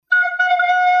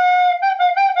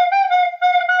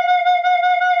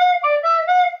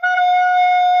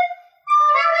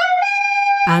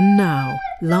And now,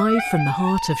 live from the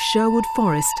heart of Sherwood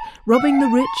Forest, robbing the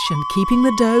rich and keeping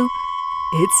the dough,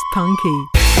 it's Punky.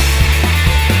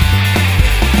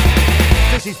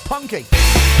 This is Punky.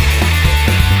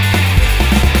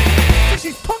 This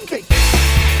is Punky.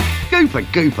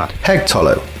 Gooper.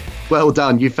 Hegtolo. Well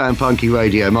done, you found Punky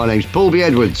Radio. My name's Paul B.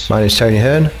 Edwards. My name's Tony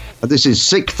Hearn. And this is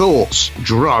Sick Thoughts,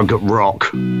 Drug Rock.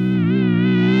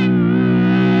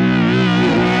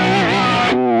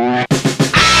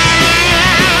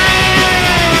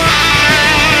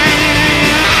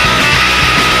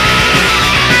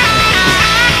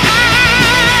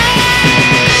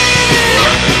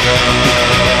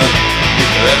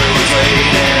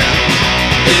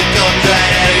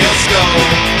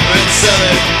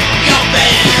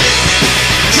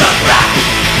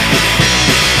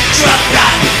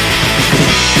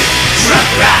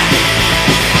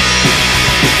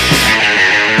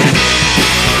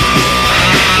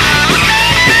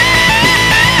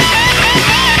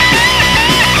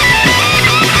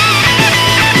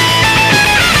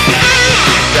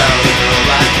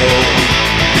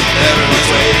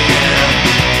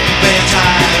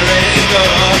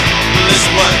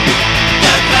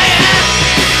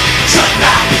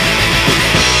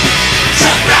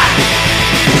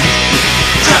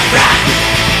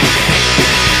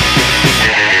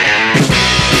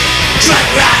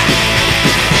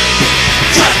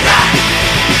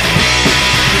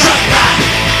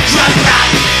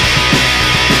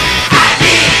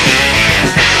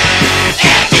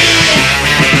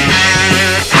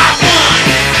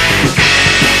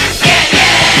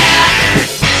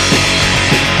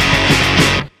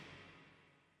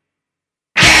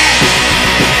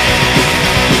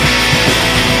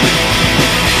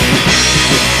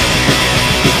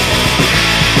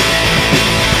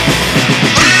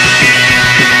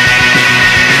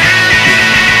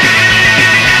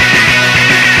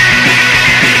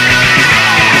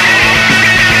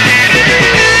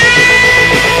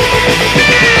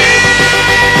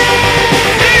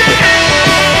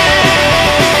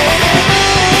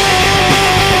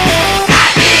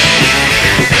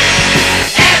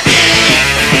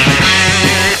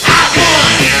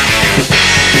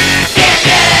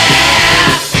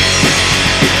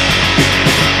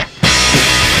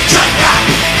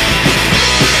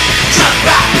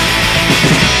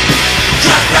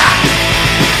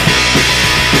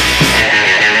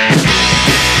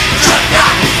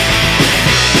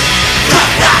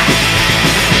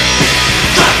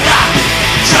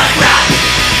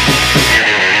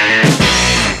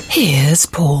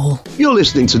 You're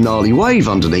listening to Gnarly Wave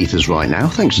underneath us right now.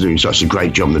 Thanks for doing such a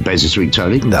great job on the Bez this week,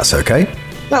 Tony. That's okay.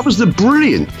 That was the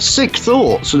brilliant Sick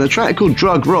Thoughts and a track called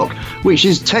Drug Rock, which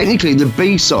is technically the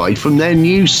B-side from their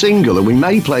new single, and we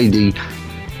may play the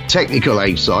technical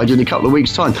A-side in a couple of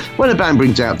weeks' time. When a band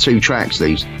brings out two tracks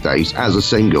these days as a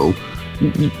single,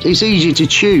 it's easier to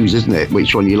choose, isn't it,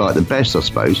 which one you like the best, I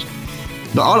suppose.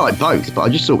 But I like both, but I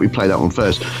just thought we'd play that one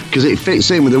first because it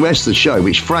fits in with the rest of the show,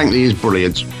 which frankly is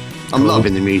brilliant. I'm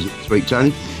loving the music this week,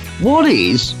 Tony. What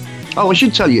is... Oh, I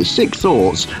should tell you, it's Sick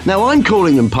Thoughts. Now, I'm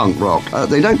calling them punk rock.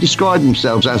 They don't describe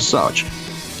themselves as such.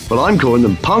 But I'm calling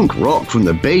them punk rock from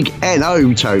the big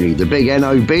N.O., Tony. The big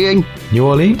N.O. being... New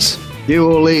Orleans?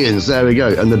 New Orleans, there we go.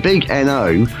 And the big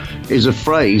N.O. is a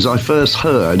phrase I first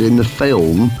heard in the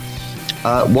film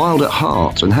Wild at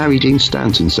Heart, and Harry Dean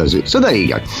Stanton says it. So there you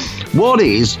go. What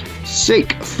is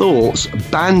Sick Thoughts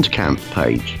Bandcamp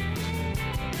page?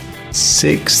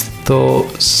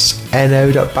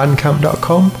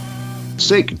 sickthoughtsno.bandcamp.com?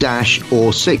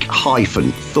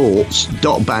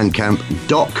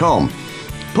 sick-thoughts.bandcamp.com.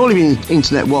 Paulie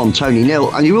Internet 1, Tony Nil,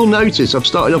 and you will notice I've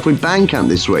started off with Bandcamp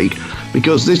this week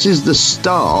because this is the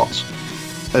start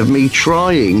of me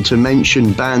trying to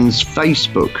mention bands'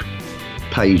 Facebook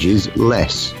pages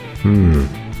less.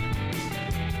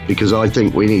 Because I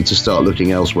think we need to start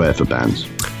looking elsewhere for bands.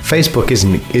 Facebook is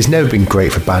never been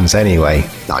great for bands anyway.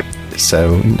 No.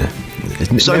 So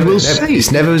we'll see.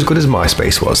 It's never as good as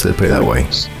MySpace was, to put it that way.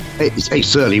 It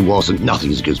certainly wasn't.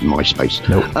 Nothing as good as MySpace.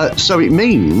 Nope. So it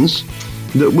means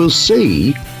that we'll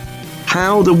see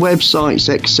how the websites,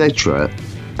 etc.,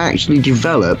 actually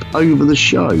develop over the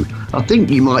show. I think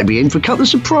you might be in for a couple of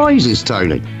surprises,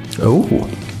 Tony. Oh.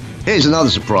 Here's another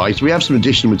surprise. We have some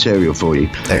additional material for you.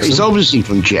 Excellent. It's obviously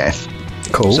from Jeff.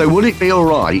 Cool. So would it be all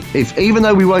right if, even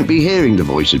though we won't be hearing the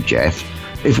voice of Jeff,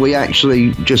 if we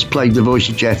actually just played the voice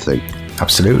of Jeff thing?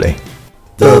 Absolutely.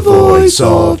 The voice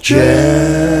of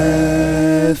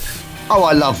Jeff. Oh,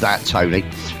 I love that, Tony.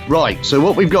 Right, so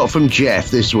what we've got from Jeff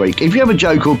this week, if you have a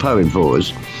joke or poem for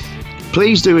us,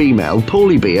 please do email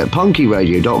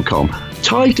paulieb@punkyradio.com,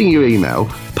 titling your email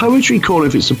Poetry Corner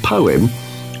if it's a poem,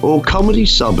 or comedy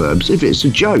suburbs if it's a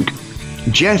joke.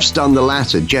 Jeff's done the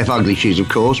latter. Jeff Uglyshoes, of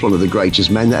course, one of the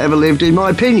greatest men that ever lived, in my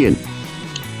opinion.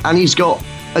 And he's got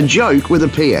a joke with a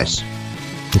PS.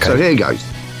 Okay. So here goes.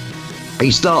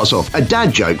 He starts off, a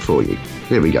dad joke for you.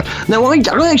 Here we go. Now, I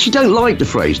actually don't like the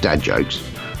phrase dad jokes.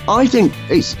 I think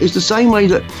it's the same way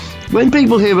that when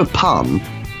people hear a pun,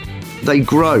 they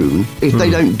groan if they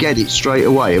don't get it straight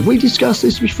away. Have we discussed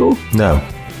this before? No.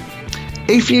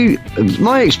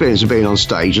 My experience of being on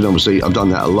stage, and obviously I've done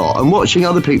that a lot, and watching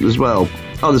other people as well,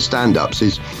 other stand-ups,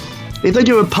 is if they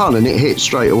do a pun and it hits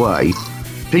straight away,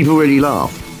 people really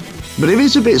laugh. But if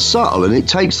it's a bit subtle and it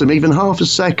takes them even half a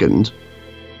second,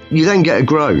 you then get a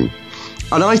groan.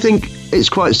 And I think it's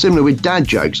quite similar with dad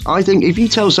jokes. I think if you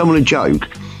tell someone a joke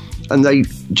and they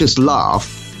just laugh,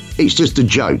 it's just a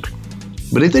joke.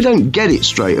 But if they don't get it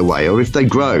straight away, or if they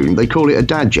groan, they call it a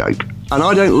dad joke. And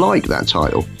I don't like that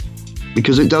title,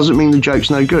 because it doesn't mean the joke's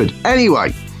no good.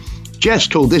 Anyway, Jeff's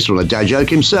called this one a dad joke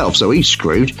himself, so he's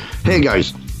screwed. Here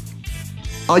goes.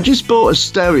 I just bought a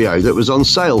stereo that was on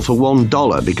sale for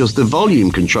 $1 because the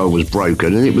volume control was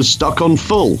broken and it was stuck on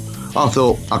full. I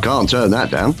thought, I can't turn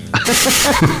that down.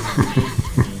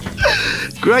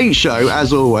 Great show,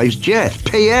 as always, Jeff.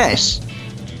 P.S.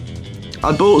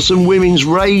 I bought some women's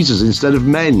razors instead of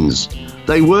men's.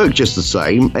 They work just the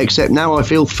same, except now I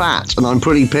feel fat and I'm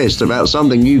pretty pissed about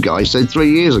something you guys said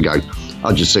 3 years ago.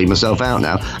 I just see myself out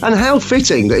now. And how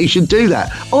fitting that he should do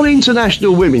that on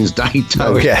International Women's Day, Tony.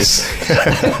 Oh, yes.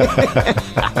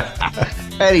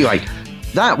 Anyway,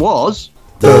 that was...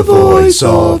 The Voice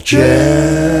of Jeff.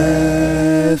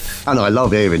 And I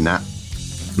love hearing that.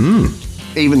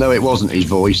 Even though it wasn't his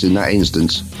voice in that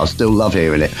instance, I still love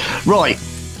hearing it. Right,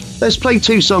 let's play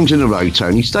 2 songs in a row,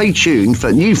 Tony. Stay tuned for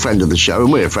a new friend of the show,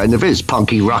 and we're a friend of his,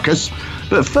 Punky Ruckus.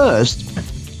 But first...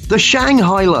 the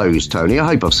Shanghai Lows, Tony, I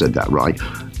hope I've said that right.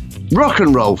 Rock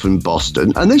and roll from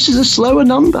Boston, and this is a slower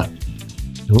number.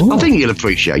 Ooh. I think you'll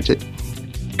appreciate it.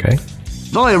 Okay.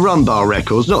 Via Rumbar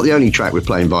Records, not the only track we're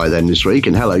playing via them this week,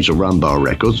 and hello to Rumbar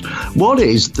Records. What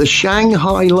is the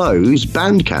Shanghai Lows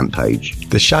Bandcamp page?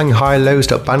 The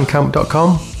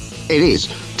shanghailows.bandcamp.com? It is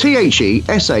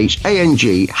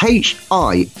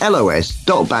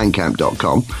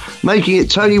TheShanghailos.bandcamp.com, making it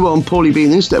Tony 1, Paulie B,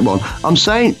 and then Step 1. I'm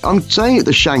saying it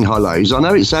the Shanghai Lows. I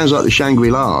know it sounds like the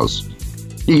Shangri-Las.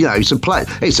 You know, it's a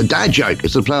dad joke.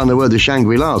 It's a play on the word the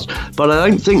Shangri-Las, but I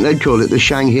don't think they'd call it the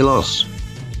Shangri-Las.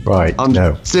 Right.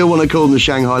 Still want to call them the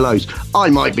Shanghai Lows.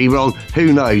 I might be wrong.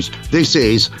 Who knows? This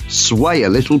is Sway a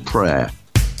Little Prayer.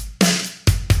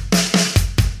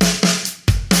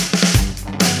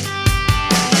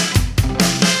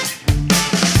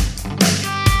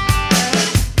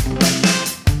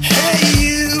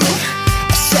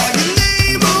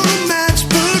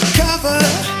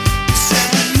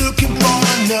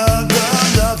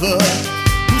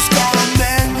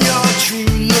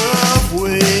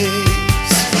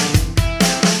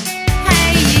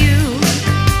 Hey you,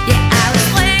 yeah, I was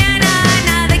wearing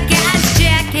another guy's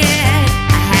jacket.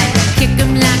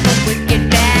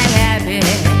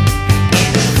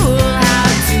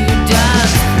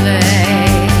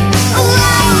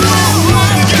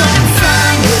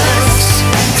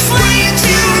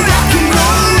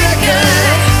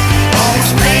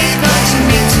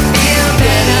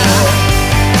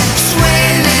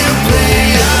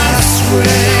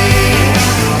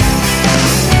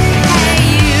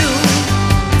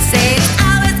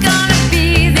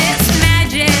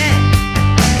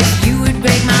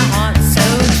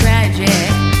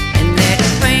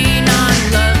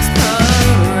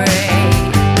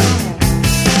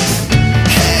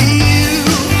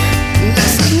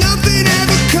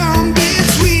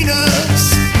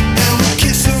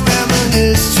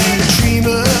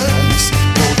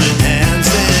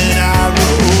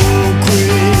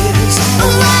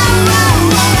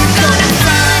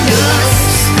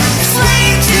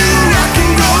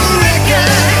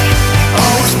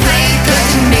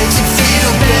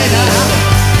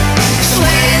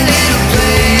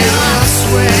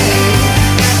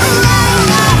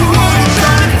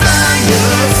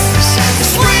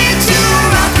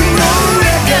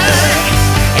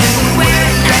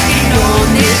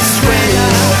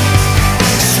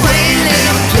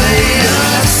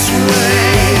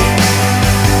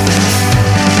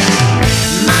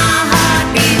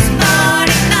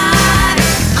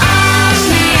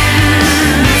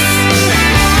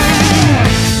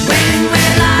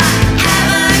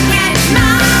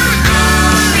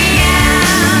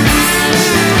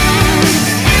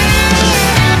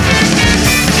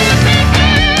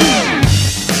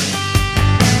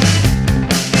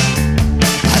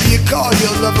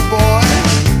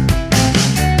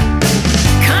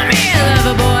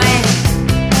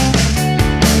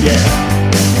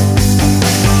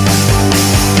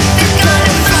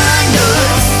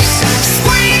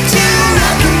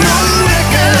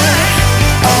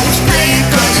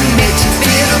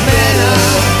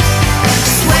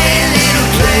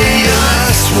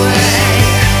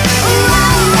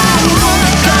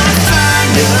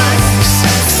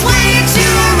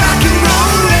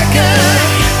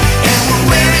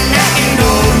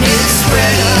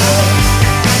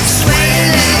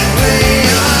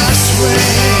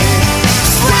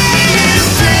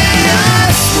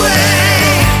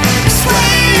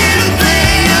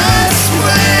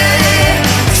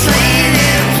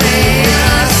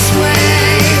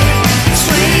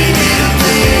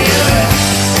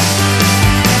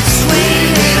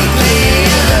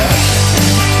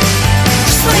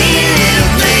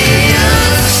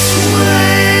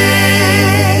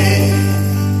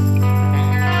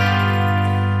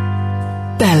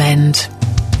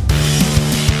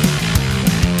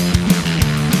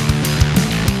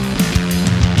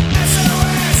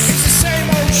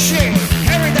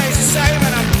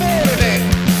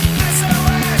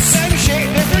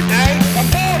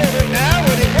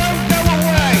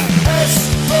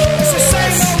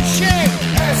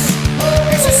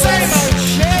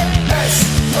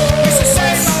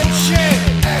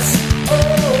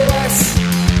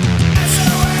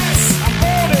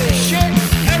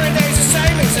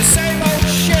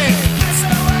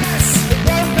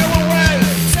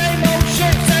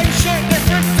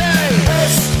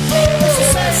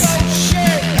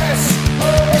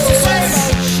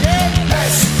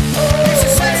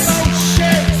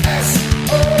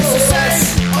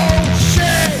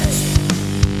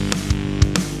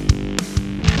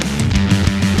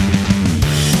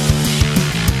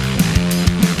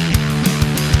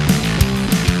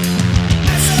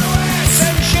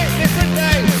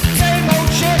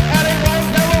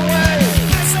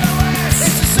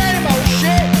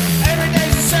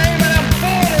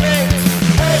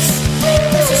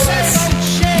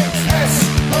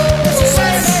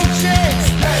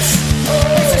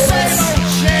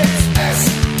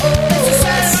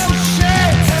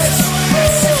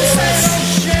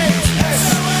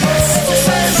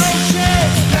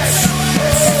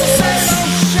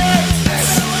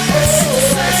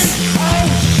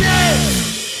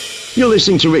 You're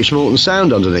listening to Rich Morton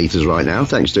Sound underneath us right now.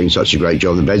 Thanks for doing such a great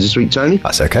job on the beds this week, Tony.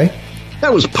 That's okay.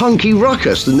 That was Punky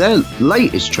Ruckus and their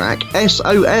latest track,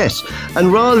 SOS.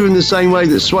 And rather in the same way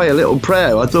that Sway a Little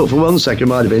Prayer, I thought for 1 second it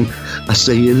might have been, I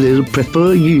say a little prayer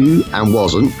for you, and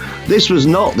wasn't. This was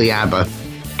not the ABBA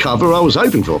cover I was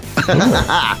hoping for.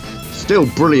 Still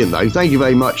brilliant, though. Thank you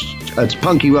very much to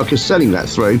Punky Ruckus sending that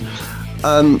through.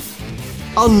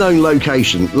 Unknown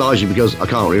location, largely because I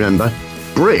can't remember.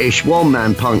 British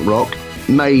one-man punk rock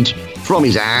made from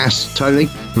his ass, Tony.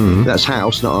 That's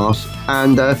house, not arse.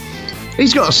 And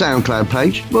he's got a SoundCloud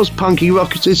page. What's Punky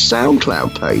Ruckus'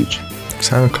 SoundCloud page?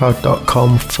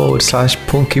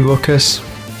 SoundCloud.com/Punky Ruckus.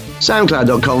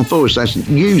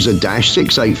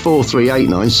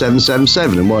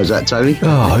 SoundCloud.com/user-684389777. And why is that, Tony?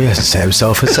 Oh, he has to set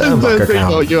himself a Soundcloud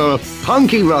account. You're a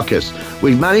Punky Ruckus.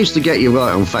 We've managed to get you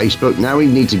right on Facebook. Now we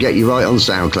need to get you right on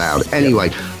SoundCloud. Anyway,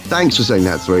 thanks for sending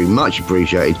that through. Much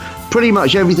appreciated. Pretty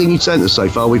much everything you've sent us so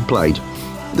far we've played.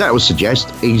 That would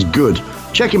suggest he's good.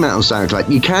 Check him out on SoundCloud.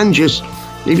 You can just,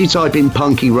 if you type in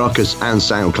Punky Ruckus and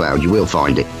SoundCloud, you will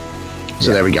find it.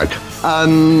 So there we go.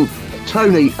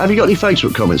 Tony, have you got any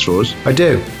Facebook comments for us? I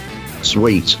do.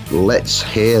 Sweet. Let's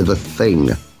hear the thing.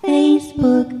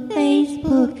 Facebook,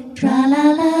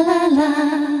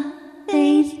 tra-la-la-la-la.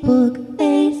 Facebook,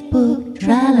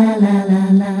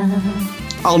 tra-la-la-la-la.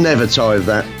 I'll never tire of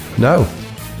that. No.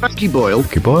 Frankie Boyle.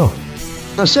 Frankie Boyle.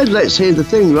 I said let's hear the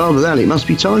thing rather than it must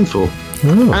be time for.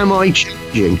 Oh. Am I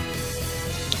changing?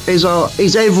 Is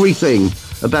everything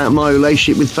about my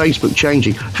relationship with Facebook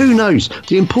changing? Who knows?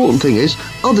 The important thing is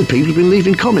other people have been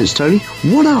leaving comments, Tony.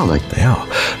 What are they? They are.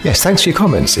 Yes, thanks for your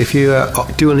comments. If you do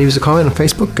want to leave us a comment on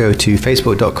Facebook, go to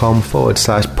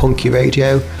facebook.com/Punky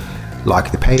Radio,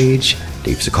 like the page,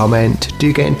 leave us a comment,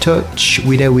 do get in touch.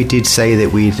 We know we did say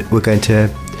that we're going to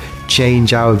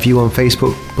change our view on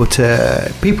Facebook, but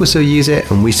people still use it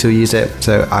and we still use it.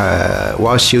 So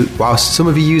whilst some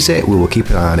of you use it, we will keep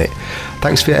an eye on it.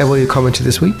 Thanks for everyone who commented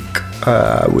this week.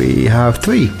 We have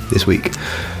 3 this week.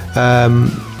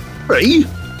 3?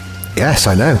 Yes,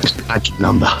 I know. Magic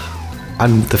number.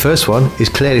 And the first one is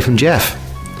clearly from Jeff.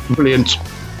 Brilliant.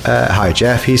 Hi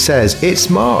Jeff. He says, it's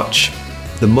March,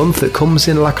 the month that comes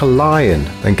in like a lion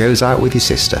and goes out with your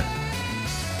sister.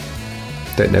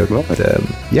 Don't know. Right.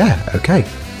 Yeah, okay.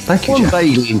 Thank you, One Jeff.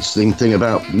 vaguely interesting thing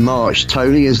about March,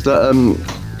 Tony, is that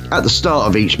at the start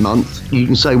of each month, you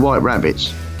can say white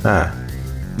rabbits. But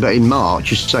in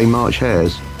March, you say March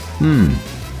hares.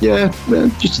 Yeah, well,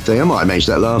 just a thing. I might have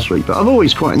mentioned that last week, but I've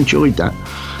always quite enjoyed that.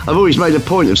 I've always made a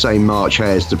point of saying March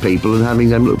hares to people and having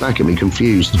them look back at me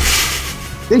confused.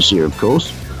 This year, of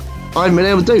course, I haven't been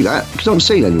able to do that because I haven't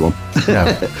seen anyone.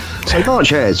 No. So March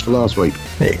hares for last week.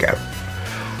 There you go.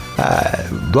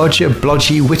 Roger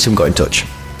Blodgy Whittam got in touch.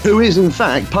 Who is, in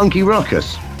fact, Punky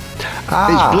Ruckus. It's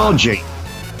Blodgy.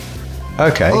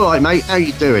 Okay. All right, mate, how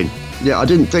you doing? Yeah, I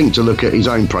didn't think to look at his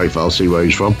own profile, see where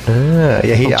he's from. Yeah,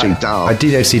 Not too dark. I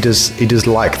do notice he does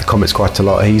like the comments quite a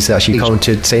lot. He's actually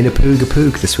commented saying a pooga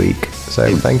poog this week. So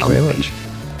thank you very much.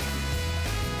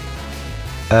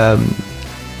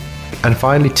 And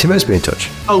finally, Timo's been in touch.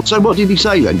 Oh, so what did he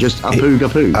say then? Just a pooga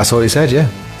poog? That's all he said, yeah.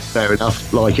 Fair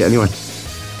enough. Like it anyway.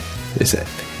 It's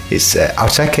I'll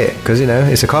take it because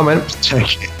it's a comment.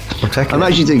 Take it. I'll take it. I'm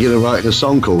actually thinking of writing a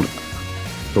song called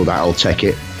that. I'll take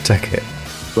it. Take it.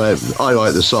 Where I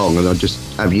write the song and I just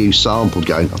have you sampled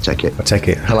going. I'll take it. I'll take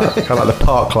it. I like the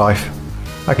park life.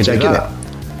 I can Taking do that.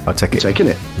 I'll take it. Taking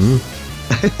it.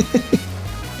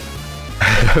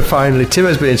 Finally,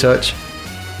 Timo's been in touch.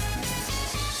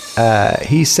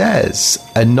 He says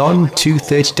a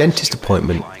non-2:30 dentist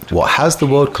appointment. What has the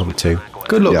world come to?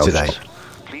 Good luck today.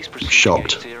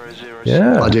 Shocked.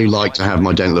 Yeah. I do like to have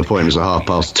my dental appointments at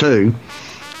 2:30,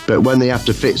 but when they have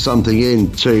to fit something in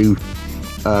to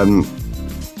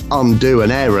undo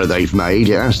an error they've made,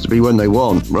 it has to be when they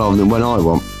want rather than when I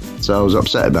want. So I was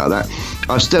upset about that.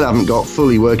 I still haven't got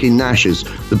fully working gnashers.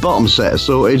 The bottom set are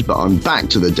sorted, but I'm back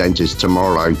to the dentist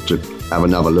tomorrow to have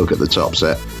another look at the top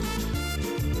set.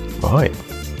 Right.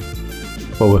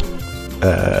 Well,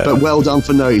 but well done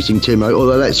for noticing, Timo,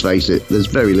 although let's face it, there's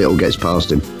very little gets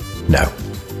past him. No.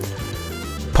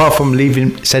 Apart from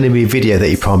sending me a video that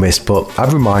he promised, but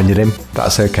I've reminded him.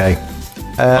 That's okay.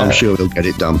 I'm sure he'll get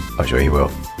it done. I'm sure he will.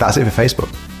 That's it for Facebook.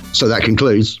 So that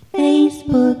concludes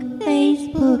Facebook,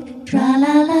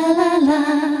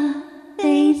 tra-la-la-la-la.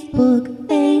 Facebook,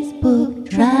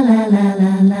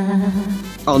 tra-la-la-la-la.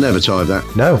 I'll never tire of that.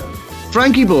 No.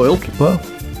 Frankie Boyle. Well.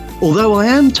 Although I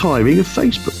am tiring of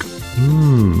Facebook.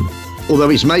 Although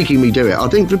it's making me do it. I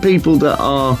think for people that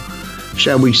are,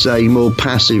 shall we say, more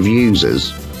passive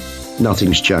users,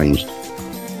 nothing's changed.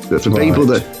 But for people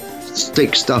that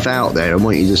stick stuff out there and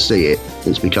want you to see it,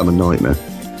 it's become a nightmare.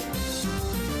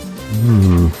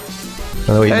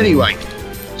 Anyway,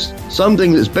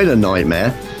 something that's been a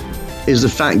nightmare is the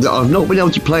fact that I've not been able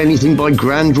to play anything by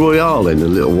Grand Royale in a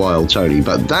little while, Tony,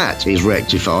 but that is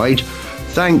rectified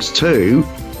thanks to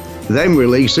them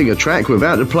releasing a track we're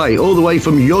about to play all the way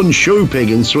from Jönköping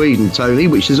in Sweden, Tony,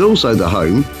 which is also the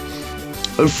home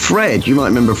of Fred. You might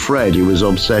remember Fred, who was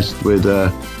obsessed with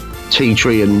tea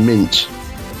tree and mint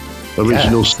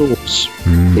original sauce.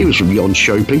 He was from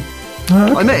Jönköping.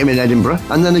 I met him in Edinburgh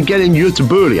and then again in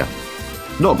Göteborg.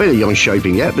 Not been at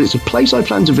Jönköping yet, but it's a place I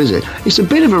plan to visit. It's a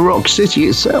bit of a rock city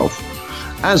itself,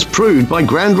 as proved by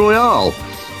Grand Royale.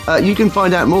 You can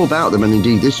find out more about them and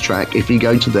indeed this track if you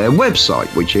go to their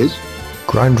website, which is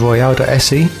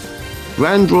grandroyale.se.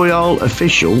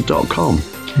 grandroyaleofficial.com.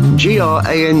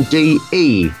 Grande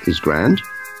is Grand.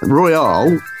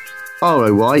 Royale,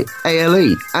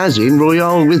 Royale, as in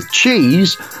Royale with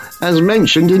cheese, as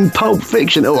mentioned in Pulp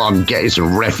Fiction. Oh, I'm getting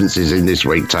some references in this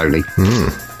week, Tony.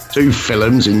 2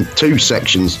 films in 2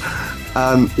 sections.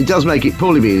 It does make it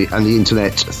Paulie B and the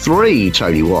Internet 3,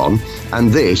 Tony 1,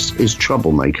 and this is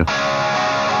Troublemaker.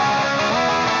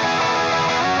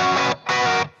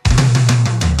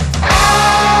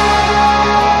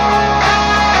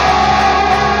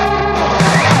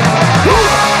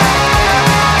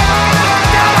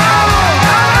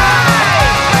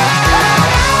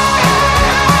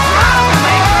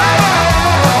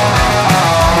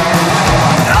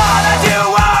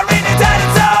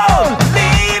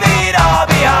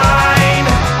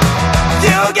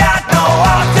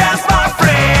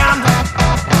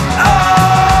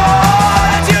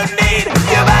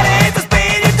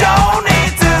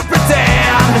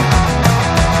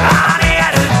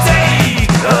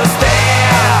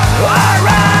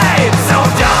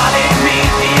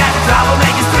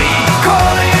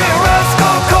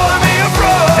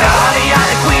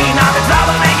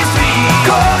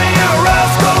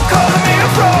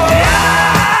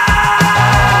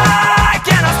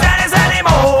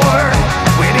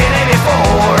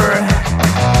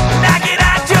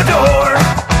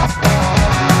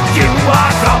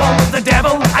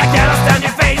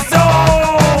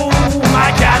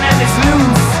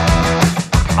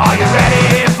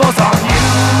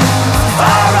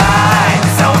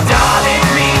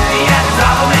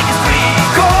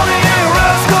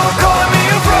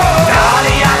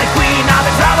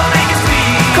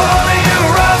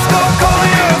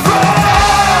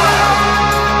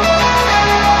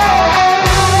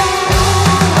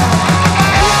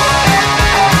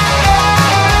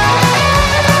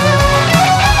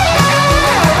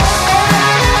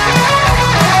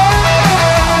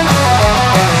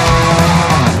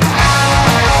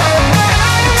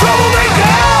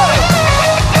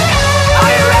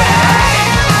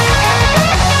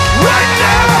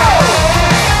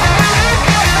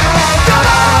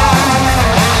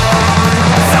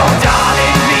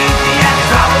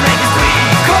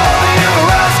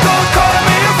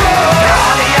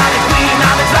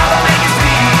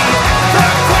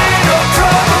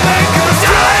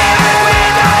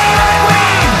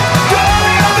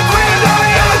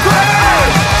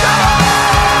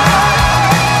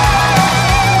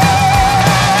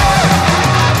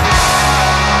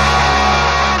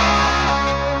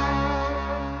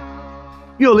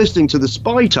 You're listening to the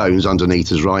Spy Tones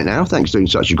underneath us right now. Thanks for doing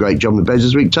such a great job in the beds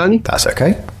this week, Tony. That's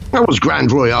okay. That was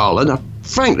Grand Royale and a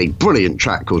frankly brilliant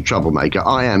track called Troublemaker.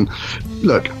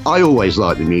 Look, I always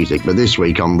like the music, but this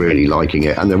week I'm really liking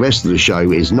it, and the rest of the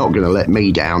show is not going to let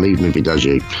me down, even if it does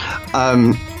you.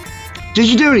 Did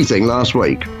you do anything last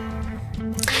week?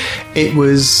 It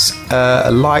was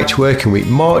a light working week.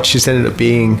 March has ended up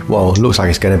being, well, looks like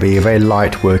it's going to be a very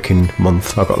light working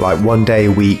month. I've got like 1 day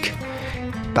a week,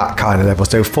 that kind of level.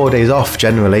 So 4 days off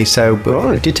generally. But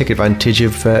I did take advantage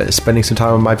of spending some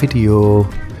time on my video.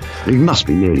 You must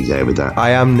be nearly there with that.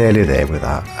 I am nearly there with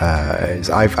that.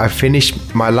 I've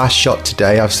finished my last shot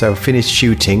today. I've finished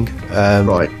shooting.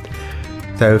 Right.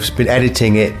 So I've been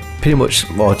editing it pretty much.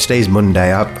 Well, today's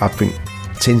Monday. I've been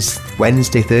since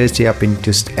Wednesday, Thursday. I've been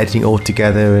just editing all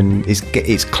together, and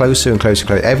it's closer and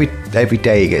closer. Every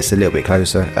day it gets a little bit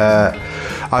closer.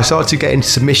 I started getting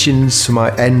submissions for my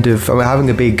end of. I'm having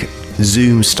a big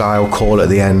Zoom style call at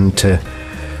the end to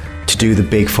do the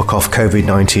big fuck off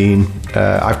COVID-19.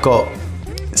 I've got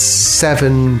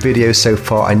 7 videos so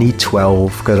far. I need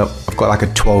 12 because I've got like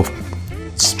a 12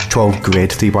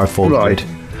 grid, 3x4 grid.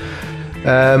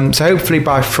 So hopefully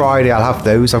by Friday I'll have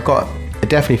those. I've got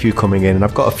definitely a few coming in, and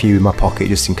I've got a few in my pocket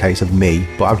just in case of me.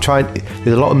 But I'm trying.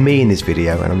 There's a lot of me in this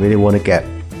video, and I really want to get.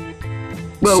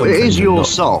 Well, it is your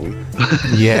song.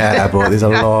 Yeah, but there's a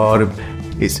lot of.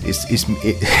 it's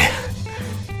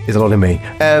a lot of me.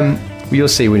 You'll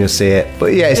see when you'll see it.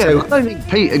 But yeah, so I don't think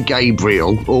Peter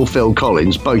Gabriel or Phil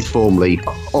Collins, both formerly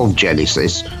of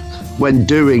Genesis, when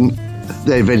doing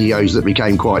their videos that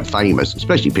became quite famous,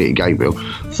 especially Peter Gabriel,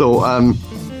 thought,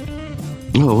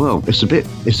 oh well, it's a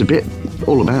bit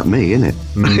all about me, isn't it?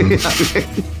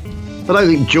 I don't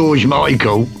think George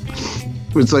Michael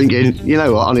was thinking, you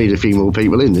know what, I need a few more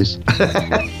people in this.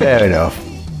 fair enough.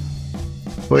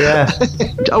 Well, yeah.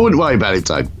 I wouldn't worry about it,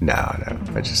 Tom. No.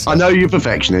 I know you're a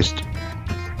perfectionist.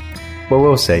 Well,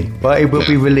 we'll see. But it will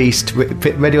be released.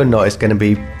 Ready or not, it's going to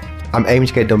be... I'm aiming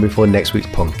to get it done before next week's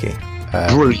Punky.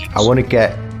 Brilliant. I want to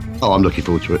get... Oh, I'm looking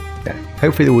forward to it. Yeah,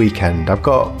 hopefully the weekend. I've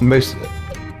got most...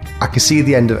 I can see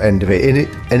the end of it.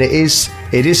 And it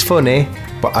is funny,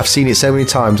 but I've seen it so many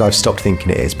times I've stopped thinking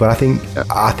it is. But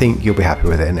I think you'll be happy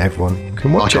with it and everyone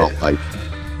can watch it. Wait.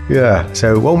 Yeah,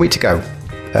 so 1 week to go.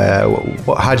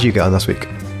 How did you get on last week?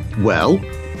 Well,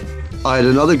 I had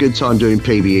another good time doing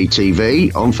PBE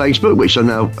TV on Facebook, which I've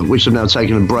now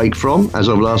taken a break from as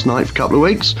of last night for a couple of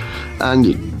weeks, and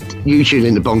you tuned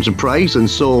into Bongs of Praise and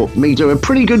saw me do a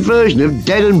pretty good version of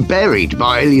Dead and Buried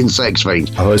by Alien Sex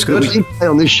Fiend. Oh, it's good. We did play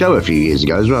on this show a few years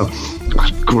ago as well.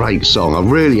 Great song. I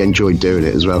really enjoyed doing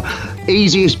it as well.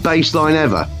 Easiest bass line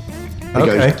ever. It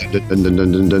goes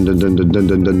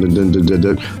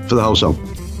for the whole song.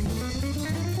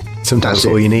 Sometimes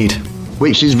that's all you need.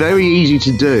 Which is very easy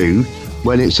to do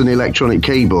when it's an electronic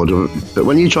keyboard, but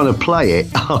when you're trying to play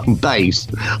it on bass,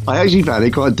 I actually found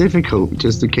it quite difficult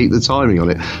just to keep the timing on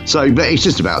it. So, but it's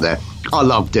just about there. I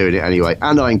love doing it anyway,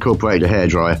 and I incorporated a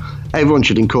hairdryer. Everyone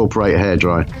should incorporate a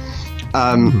hairdryer.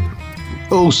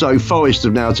 Also, Forest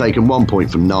have now taken 1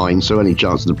 point from 9, so any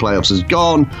chance of the playoffs has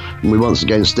gone, and we're once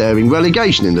again staring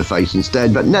relegation in the face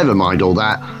instead. But never mind all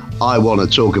that. I want to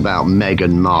talk about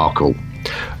Meghan Markle.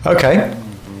 Okay.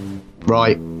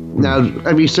 Right. Now,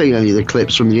 have you seen any of the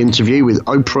clips from the interview with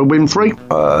Oprah Winfrey?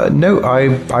 No,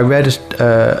 I read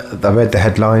the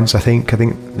headlines. I think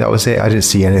that was it. I didn't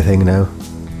see anything. No.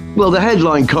 Well, the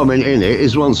headline comment in it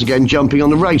is once again jumping on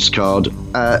the race card,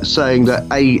 saying that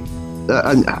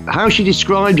and how she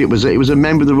described it was a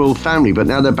member of the royal family, but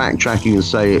now they're backtracking and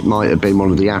say it might have been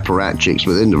one of the apparatchiks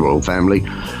within the royal family,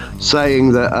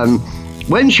 saying that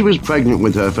when she was pregnant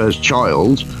with her first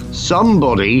child,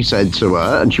 somebody said to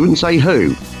her, and she wouldn't say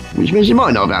who, which means it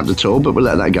might not have happened at all, but we'll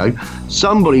let that go.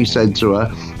 Somebody said to her,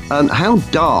 how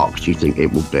dark do you think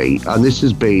it will be? And this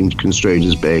has been construed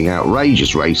as being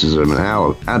outrageous racism and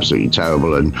how absolutely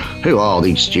terrible, and who are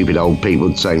these stupid old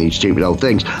people saying these stupid old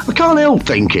things? I can't help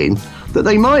thinking that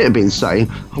they might have been saying,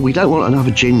 oh, we don't want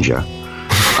another ginger.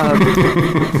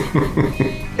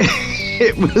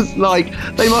 It was like,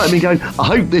 they might have been going, I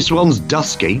hope this one's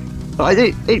dusky.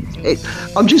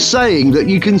 I'm just saying that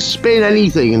you can spin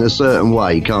anything in a certain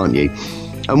way, can't you?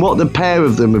 And what the pair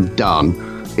of them have done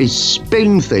is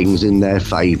spin things in their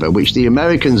favour, which the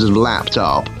Americans have lapped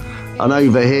up, and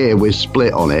over here we're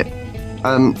split on it.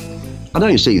 I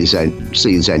don't see this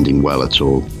ending well at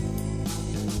all.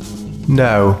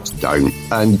 No. Don't.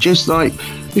 And just like,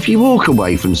 if you walk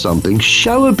away from something,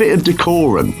 show a bit of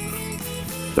decorum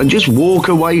and just walk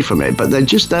away from it. But they're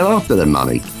after the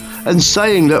money. And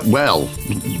saying that, well,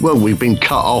 we've been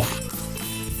cut off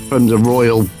from the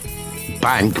royal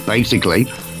bank, basically.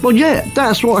 Well, yeah,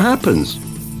 that's what happens.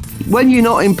 When you're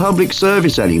not in public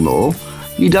service anymore,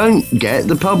 you don't get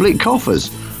the public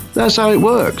coffers. That's how it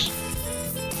works.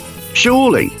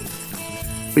 Surely.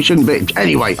 We shouldn't be...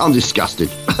 Anyway, I'm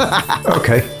disgusted.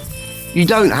 Okay. You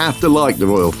don't have to like the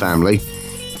royal family,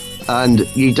 and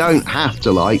you don't have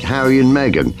to like Harry and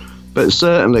Meghan, but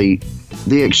certainly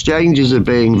the exchanges are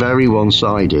being very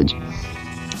one-sided,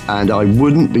 and I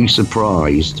wouldn't be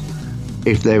surprised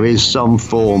if there is some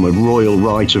form of royal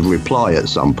right of reply at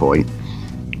some point,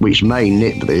 which may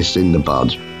nip this in the bud.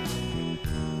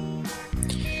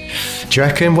 Do you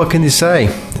reckon? What can they say?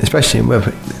 Especially with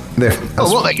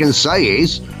what they can say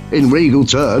is, in regal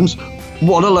terms,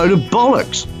 what a load of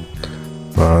bollocks.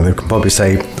 Well, they can probably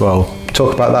say, well,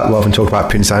 talk about that rather than talk about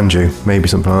Prince Andrew, maybe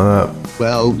something like that.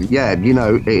 Well, yeah,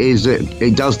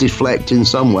 it does deflect in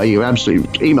some way.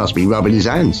 He must be rubbing his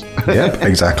hands. Yep,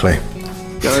 exactly.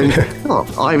 Going, oh,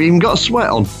 I've even got a sweat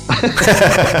on.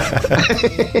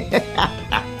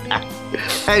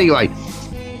 Anyway,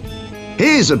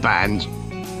 here's a band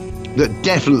that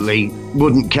definitely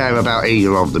wouldn't care about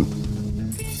either of them.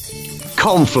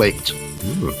 Conflict.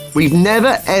 We've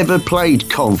never ever played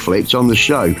Conflict on the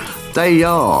show. They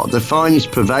are the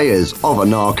finest purveyors of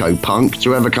anarcho-punk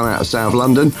to ever come out of South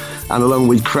London, and along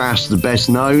with Crass, the best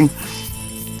known.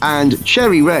 And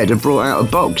Cherry Red have brought out a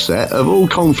box set of all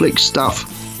Conflict stuff,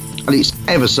 and it's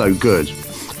ever so good.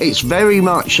 it's very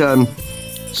much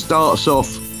starts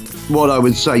off what I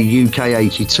would say UK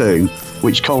 82,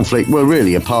 which Conflict were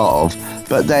really a part of.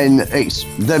 But then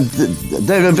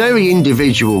they're a very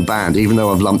individual band, even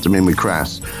though I've lumped them in with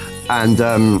Crass. And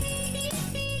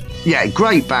yeah,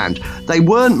 great band. They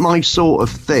weren't my sort of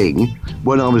thing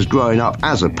when I was growing up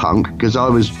as a punk, because I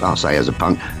was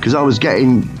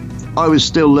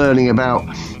still learning about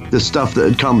the stuff that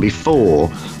had come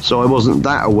before, so I wasn't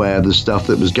that aware of the stuff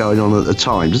that was going on at the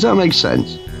time. Does that make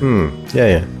sense?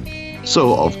 Yeah.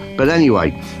 Sort of. But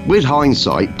anyway, with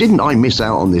hindsight, didn't I miss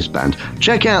out on this band?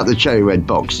 Check out the Cherry Red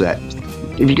box set.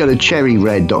 If you go to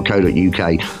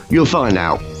cherryred.co.uk, you'll find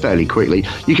out fairly quickly.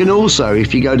 You can also,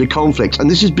 if you go to Conflict,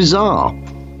 and this is bizarre,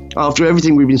 after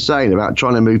everything we've been saying about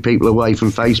trying to move people away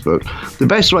from Facebook, the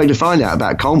best way to find out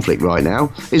about Conflict right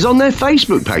now is on their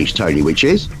Facebook page, Tony, which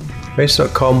is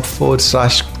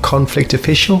facebook.com/Conflict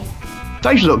Official.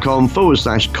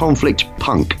 facebook.com/Conflict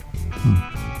Punk.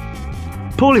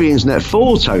 Paulie the Internet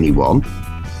for Tony 1.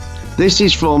 This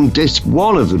is from disc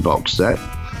 1 of the box set,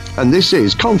 and this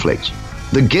is Conflict,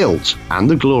 The Guilt and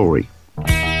the Glory.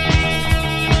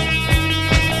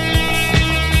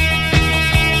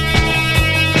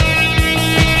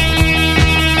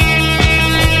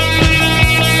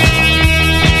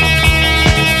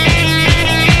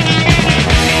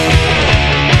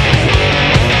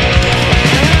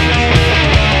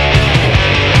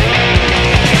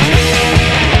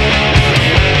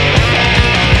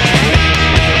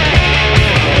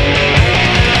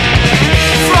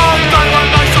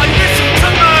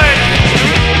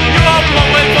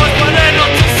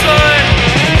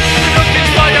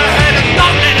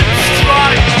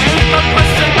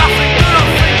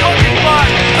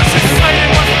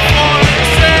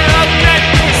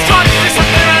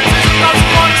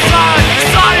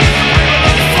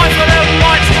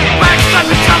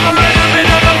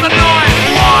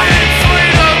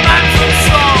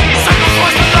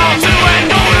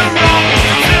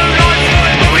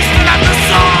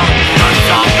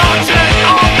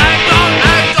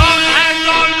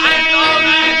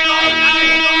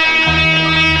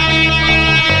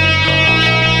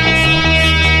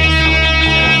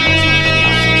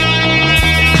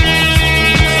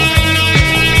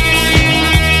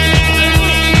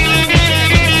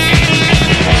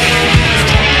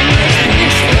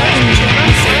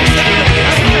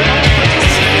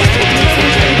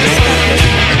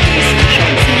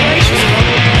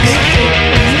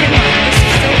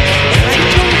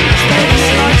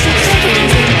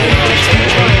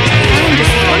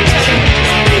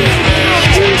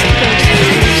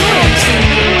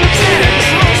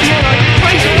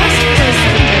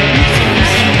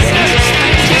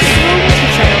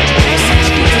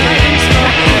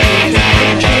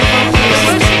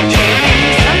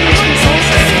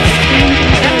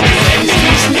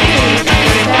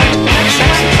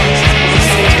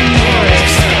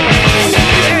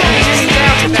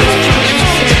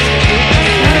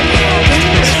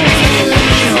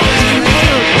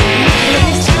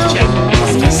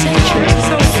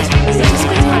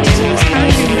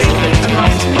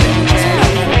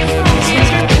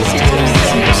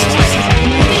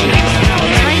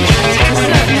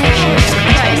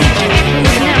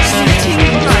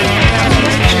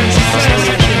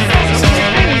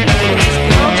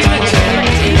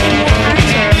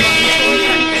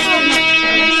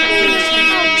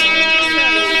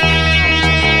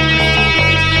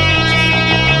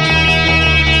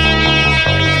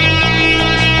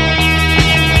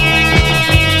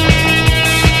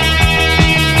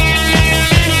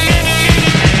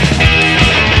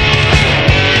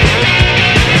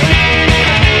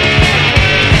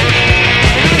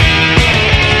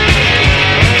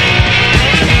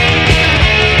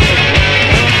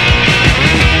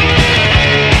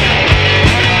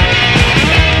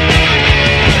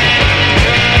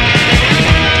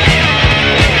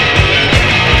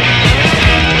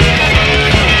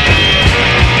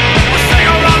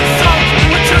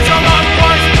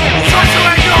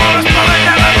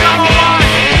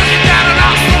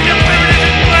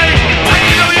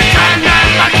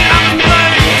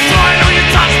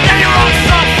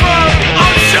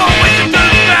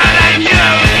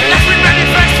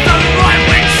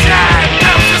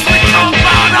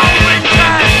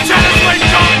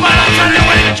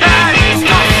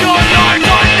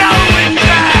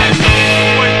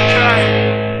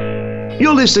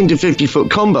 Listening to 50-foot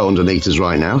combo underneath us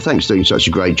right now. Thanks for doing such a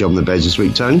great job on the beds this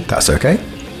week, Tony. That's okay.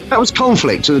 That was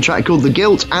Conflict and a track called The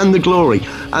Guilt and the Glory.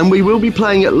 And we will be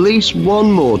playing at least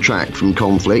one more track from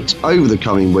Conflict over the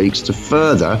coming weeks to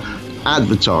further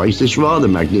advertise this rather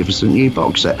magnificent new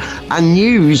box set and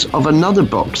news of another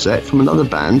box set from another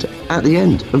band at the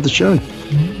end of the show.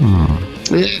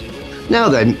 Yeah. Now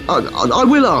then, I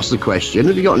will ask the question,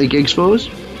 have you got any gigs for us?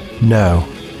 No.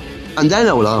 And then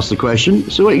I will ask the question,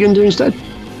 so what are you going to do instead?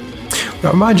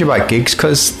 Well, remind you about gigs,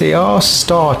 because they are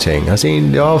starting. I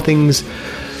think there are things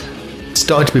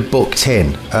starting to be booked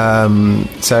in.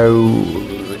 So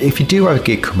if you do have a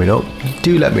gig coming up,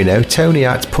 do let me know.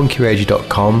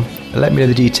 Tony@punkyradio.com. Let me know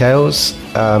the details.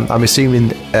 I'm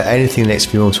assuming anything in the next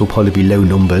few months will probably be low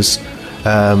numbers.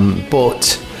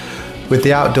 But with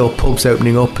the outdoor pubs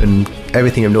opening up and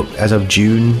everything opening up as of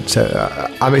June, so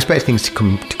I'm expecting things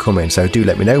to come in. So do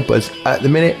let me know. But at the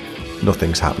minute,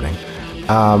 nothing's happening.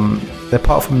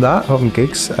 Apart from that, having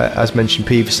gigs, as mentioned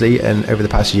previously and over the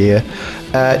past year,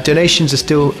 donations are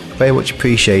still very much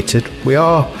appreciated. We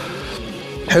are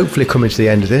hopefully coming to the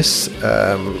end of this.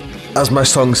 As my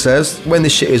song says, when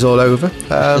this shit is all over,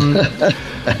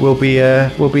 we'll be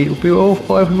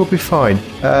fine,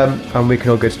 and we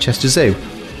can all go to Chester Zoo.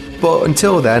 But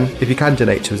until then, if you can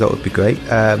donate to us, that would be great.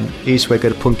 Each way, go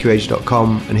to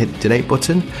punkyradio.com and hit the donate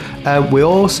button. We're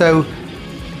also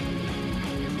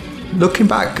looking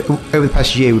back over the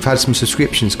past year. We've had some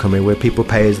subscriptions come in where people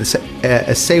pay us the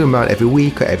same amount every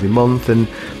week or every month, and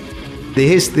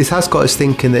this has got us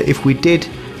thinking that if we did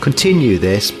continue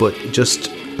this, but just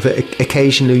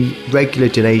occasionally regular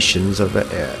donations of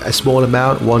a small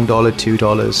amount, $1,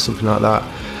 $2, something like that,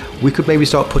 we could maybe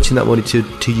start putting that money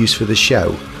to use for the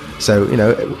show. So, you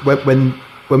know, when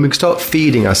we start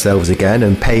feeding ourselves again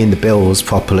and paying the bills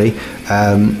properly,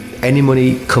 any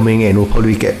money coming in will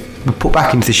probably we'll put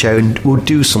back into the show and we'll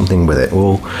do something with it.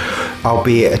 I'll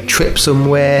be at a trip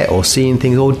somewhere or seeing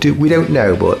things, we don't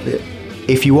know, but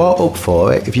if you are up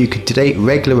for it, if you could donate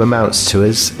regular amounts to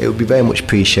us, it would be very much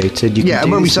appreciated.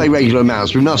 And when we say regular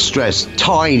amounts, we must stress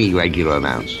tiny regular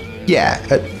amounts. Yeah,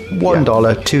 at $1,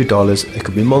 $2, it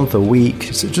could be a month or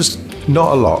week, so just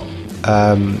not a lot.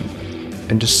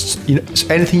 And just, you know,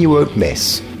 anything you won't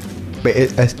miss, but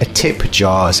a tip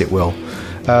jar, as it will.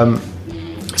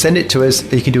 Send it to us.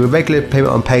 You can do a regular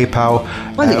payment on PayPal.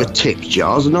 I think a tip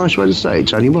jar is a nice way to say it,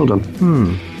 Tony. Well done.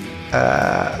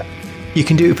 You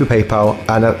can do it through PayPal,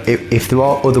 and if there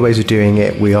are other ways of doing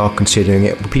it, we are considering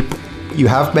it. People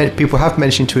have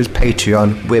mentioned to us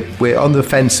Patreon. We're on the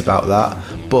fence about that,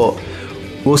 but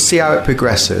we'll see how it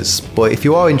progresses. But if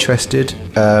you are interested,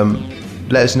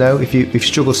 let us know. If you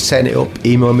struggle setting it up,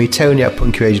 email me,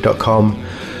 Tony@punkyradio.com.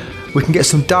 We can get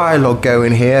some dialogue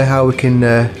going here. How we can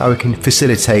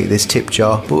facilitate this tip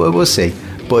jar, but we'll see.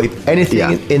 But if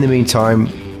anything in the meantime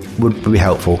would be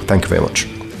helpful, thank you very much.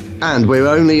 And we're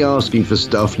only asking for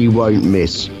stuff you won't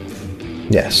miss.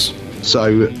 Yes.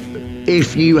 So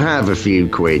if you have a few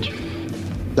quid,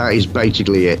 that is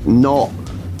basically it.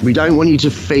 We don't want you to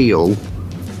feel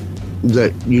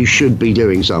that you should be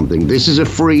doing something. This is a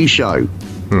free show.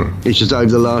 It's just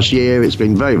over the last year, it's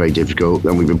been very, very difficult,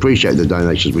 and we've appreciated the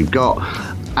donations we've got.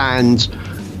 And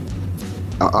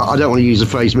I don't want to use the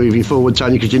phrase moving forward,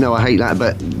 Tony, because you know I hate that,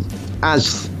 but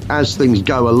as things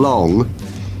go along,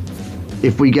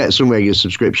 if we get some regular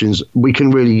subscriptions, we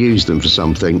can really use them for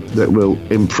something that will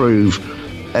improve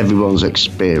everyone's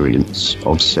experience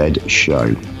of said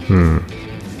show.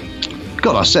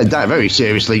 God, I said that very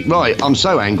seriously. Right, I'm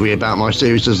so angry about my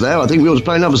seriousness there. I think we ought to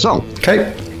play another song.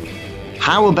 Okay.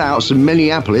 How about some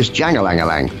Minneapolis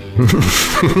Jangalangalang?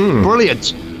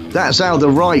 Brilliant. That's how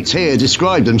the Rights here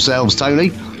describe themselves,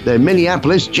 Tony. They're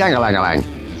Minneapolis Jangalangalang.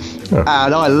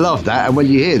 And I love that, and when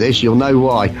you hear this, you'll know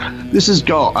why. This has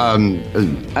got an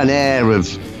air of,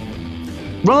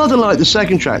 rather like the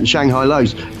second track, the Shanghai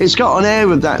Lows, it's got an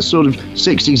air of that sort of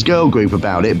 60s girl group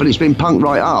about it, but it's been punked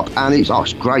right up, and it's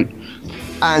great.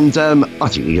 And I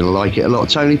think you're going to like it a lot,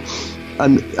 Tony.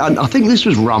 And I think this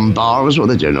was Rumbar as well.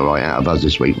 They're doing all right out of us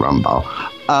this week, Rumbar.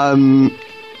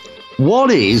 What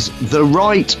is the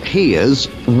Right Here's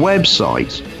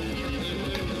website?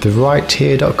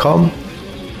 TheRightHere.com?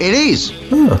 It is.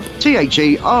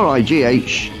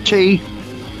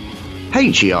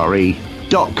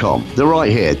 TheRightHere.com. The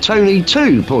Right Here. Tony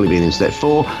 2, Paulie being in step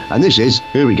 4. And this is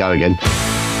Here We Go Again.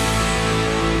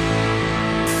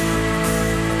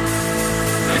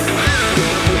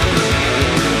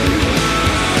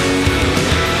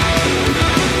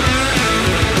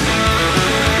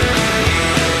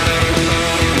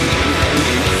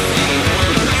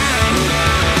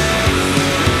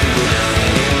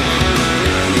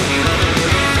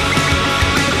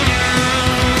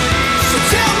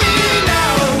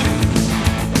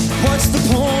 What's the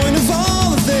point of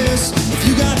all of this if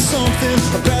you got something,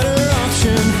 a better option?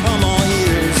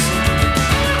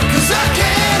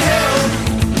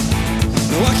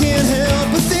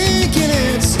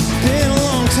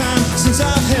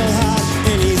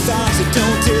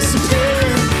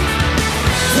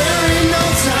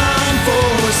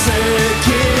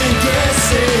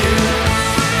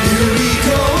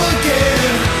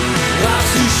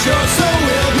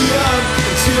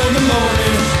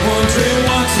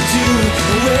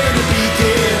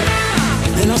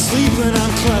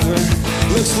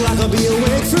 Looks like I'll be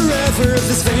awake forever if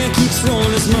this van keeps rolling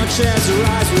as much as your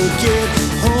eyes will get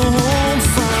home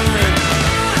fine.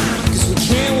 'Cause we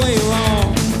can't wait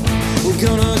long. We're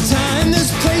gonna die in this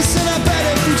place, and I bet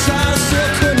if we tried, I still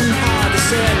couldn't hide the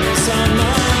sadness on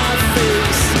my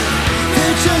face.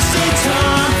 There's just a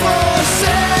time for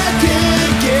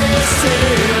second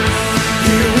guessing.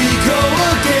 Here we go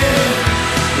again.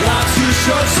 Life's too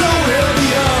short, so we'll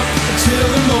be up until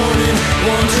the morning,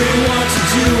 wondering what to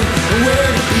do and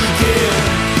where to begin.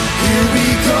 Here we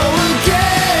go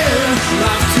again.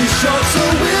 Life's too short, so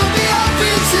we'll be up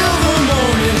until the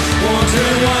morning,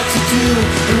 wondering what to do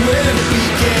and where to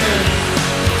begin.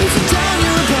 There's a down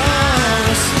your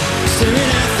boss,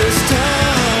 staring at the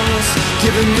stars,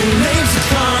 giving new names to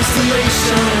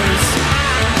constellations.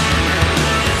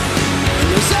 And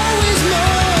there's always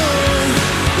more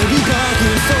that we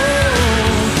bargained for.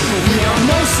 We are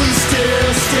mostly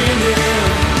still standing.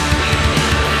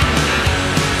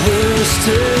 We're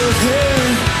still here.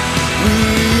 We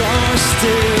are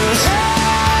still here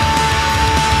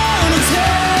to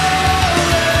tell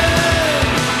it.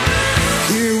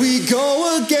 Here we go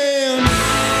again.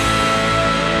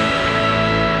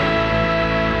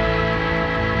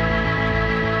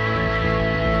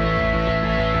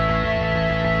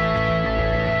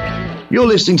 You're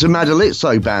listening to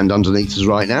Madalitzo Band underneath us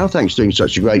right now. Thanks for doing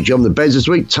such a great job on the beds this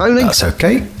week, Tony. That's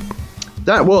okay.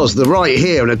 That was The Right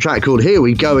Here and a track called Here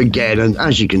We Go Again. And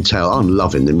as you can tell, I'm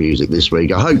loving the music this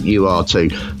week. I hope you are too.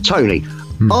 Tony,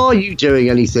 are you doing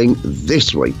anything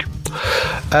this week?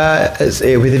 With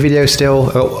the video still,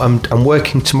 I'm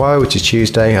working tomorrow, which is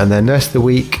Tuesday, and then the rest of the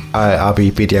week I'll be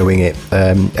videoing it.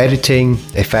 Editing,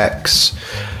 effects,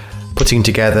 putting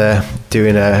together,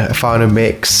 doing a final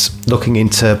mix, looking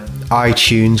into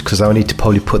iTunes, because I need to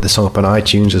probably put the song up on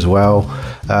iTunes as well.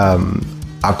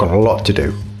 I've got a lot to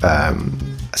do.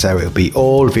 So it'll be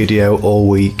all video all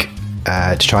week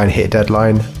to try and hit a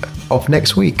deadline of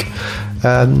next week.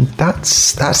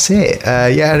 That's it.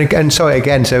 Yeah, and again, sorry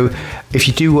again. So if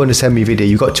you do want to send me a video,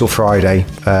 you've got till Friday.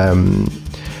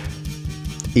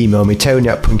 Email me,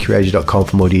 tony@punkyradio.com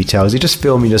for more details. You just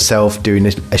filming yourself doing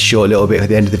a short little bit at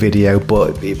the end of the video.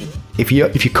 But if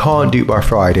you can't do it by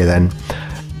Friday, then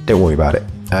don't worry about it.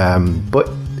 But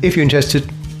if you're interested,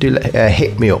 do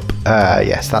hit me up.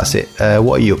 Yes, that's it.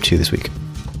 What are you up to this week?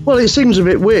 Well, it seems a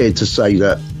bit weird to say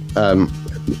that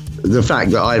the fact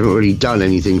that I haven't really done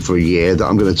anything for a year, that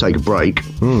I'm going to take a break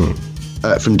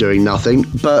from doing nothing.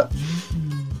 But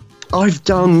I've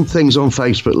done things on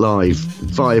Facebook Live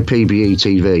via PBE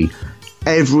TV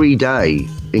every day,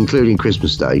 including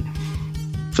Christmas Day,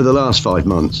 for the last 5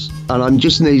 months. And I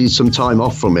just needed some time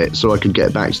off from it so I could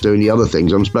get back to doing the other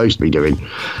things I'm supposed to be doing.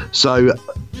 So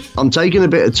I'm taking a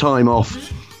bit of time off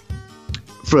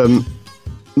from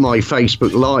my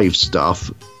Facebook Live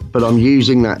stuff, but I'm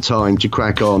using that time to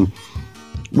crack on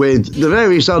with the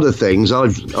various other things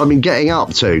I've been getting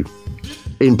up to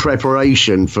in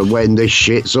preparation for when this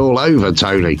shit's all over,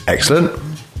 Tony. Excellent.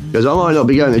 Because I might not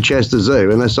be going to Chester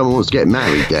Zoo unless someone wants to get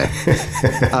married there.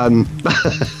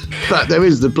 But there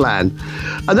is the plan.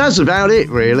 And that's about it,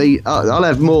 really. I'll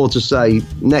have more to say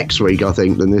next week, I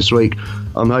think, than this week.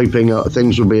 I'm hoping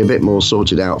things will be a bit more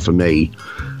sorted out for me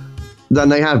than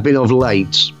they have been of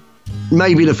late.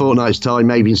 Maybe in a fortnight's time,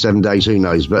 maybe in 7 days, who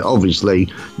knows. But obviously,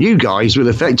 you guys will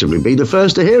effectively be the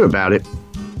first to hear about it.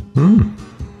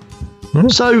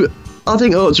 So I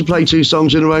think I ought to play 2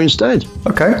 songs in a row instead.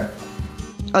 Okay.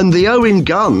 And the Owen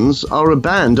Guns are a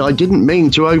band I didn't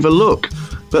mean to overlook,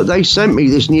 but they sent me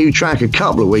this new track a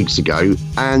couple of weeks ago,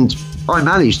 and I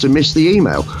managed to miss the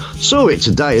email. Saw it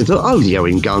today and thought, oh, the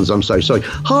Owen Guns, I'm so sorry.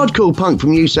 Hardcore punk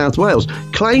from New South Wales,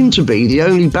 claim to be the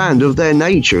only band of their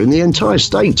nature in the entire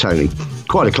state, Tony.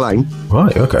 Quite a claim.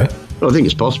 Right, okay. Well, I think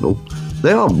it's possible.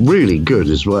 They are really good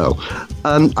as well.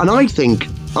 And I think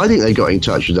they got in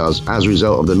touch with us as a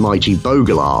result of the Mighty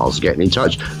Boglars getting in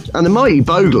touch. And the Mighty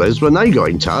Boglars, when they got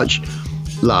in touch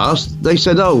last, they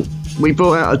said, oh, we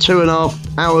brought out a 2.5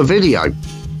 hour video.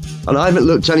 And I haven't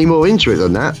looked any more into it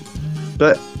than that.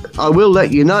 But I will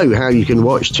let you know how you can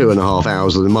watch 2.5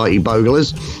 hours of the Mighty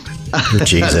Boglars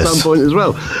Jesus. at some point as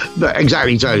well. But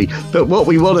exactly, Tony. But what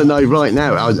we want to know right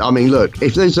now, I mean, look,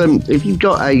 if you've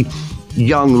got a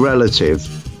young relative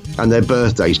and their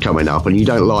birthday's coming up and you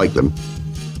don't like them,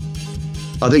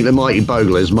 I think the Mighty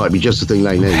Boglars might be just the thing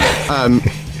they need.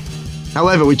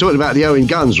 However, we're talking about the Owen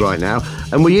Guns right now,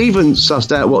 and we even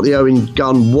sussed out what the Owen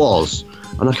Gun was.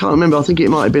 And I can't remember, I think it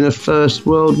might have been a First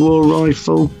World War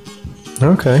rifle.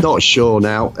 Okay. Not sure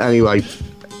now. Anyway,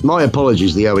 my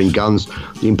apologies, the Owen Guns.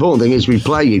 The important thing is we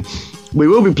play you We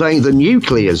will be playing The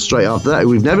Nuclears straight after that, who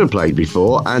we've never played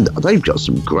before, and they've got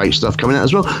some great stuff coming out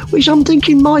as well, which I'm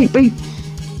thinking might be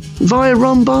via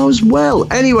Rumbar as well.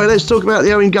 Anyway, let's talk about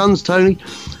the Owen Guns, Tony.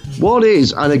 What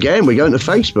is, and again, we're going to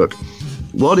Facebook,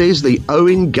 what is the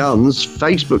Owen Guns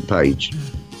Facebook page?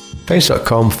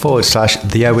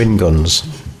 Facebook.com/The Owen Guns.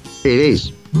 It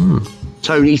is.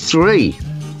 Tony 3,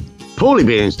 Paulie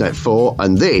B Internet 4,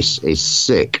 and this is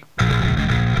sick.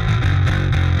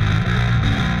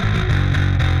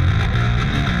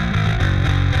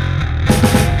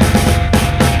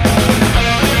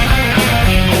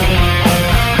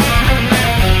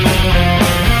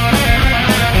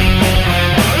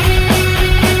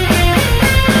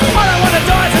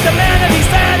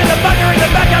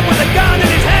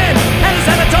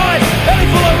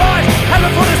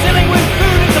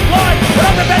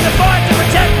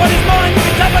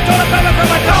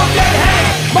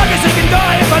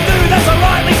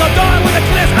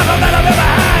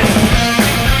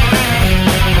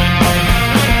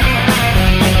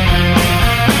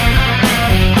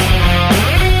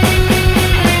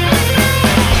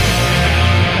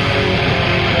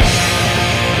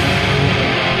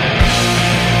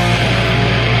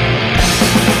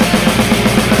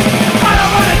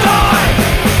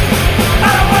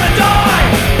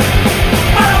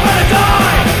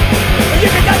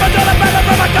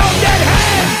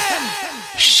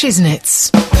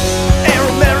 Shiznits. Air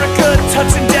America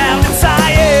touching down in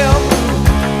Siam.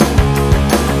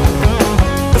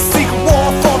 A secret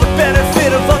war for the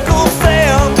benefit of Uncle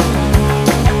Sam.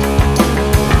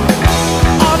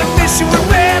 On a mission we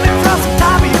ran across the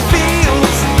top of your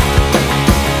fields.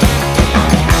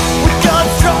 We got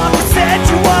strong, we said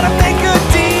you wanna make a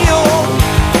deal.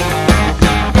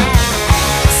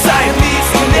 Siamese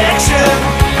connection,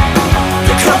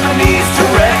 the company's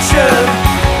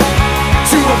direction.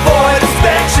 To avoid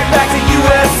inspection back to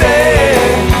USA.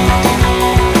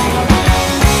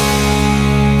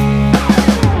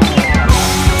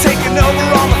 Taking over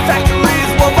all the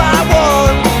factories one by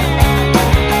one.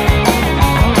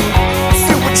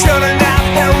 Still we're churning out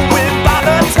heroin by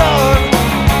the ton.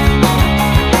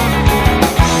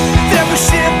 Then we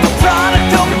ship the product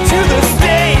over to the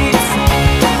States.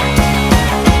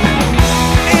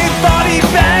 In body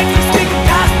bags, we sneaking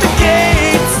past the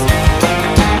gates.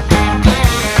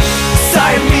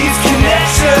 Siamese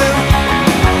connection,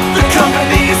 the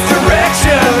company's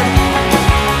direction.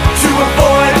 To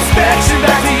avoid inspection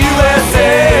back to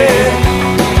USA.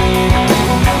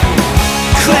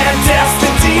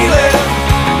 Clandestine dealing,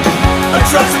 a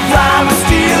drug supply was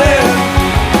stealing.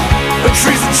 A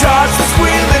treason charge for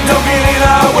squealing, don't get in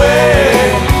our way.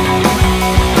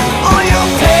 Or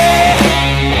you'll pay.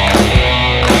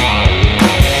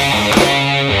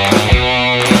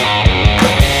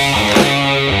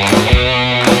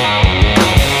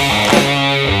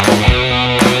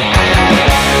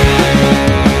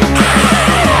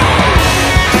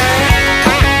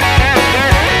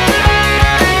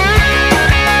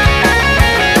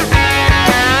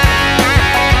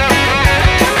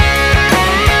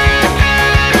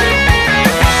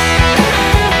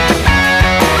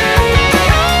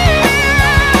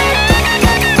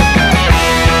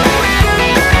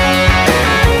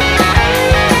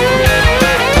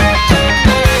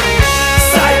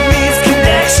 Siamese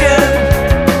connection,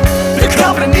 the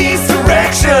company's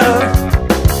direction.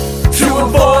 To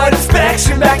avoid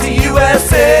inspection back to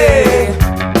USA.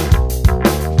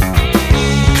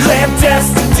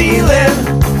 Clandestine dealing,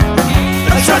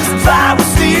 the drugs supply was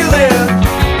stealing.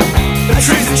 The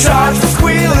treason charge for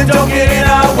squealing, don't get in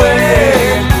our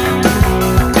way.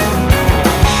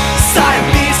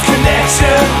 Siamese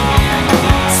connection,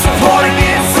 supporting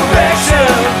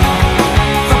insurrection.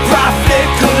 For profit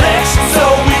collection so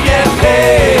we get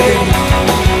paid.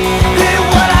 Hear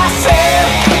what I said?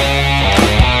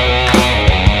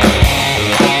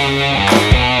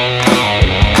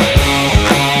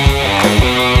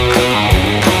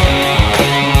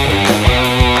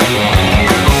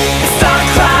 It's not a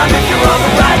crime if you're on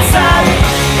the right side.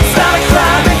 It's not a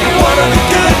crime if you're one of the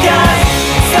good guys.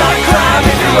 It's not a crime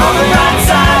if you're on the right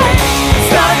side.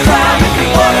 It's not a crime if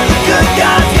you're one of the good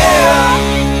guys, yeah.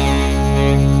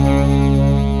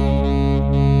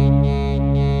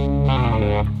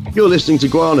 You're listening to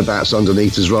Guana Bats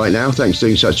underneath us right now. Thanks for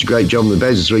doing such a great job on the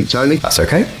beds this week, Tony. That's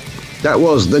okay. That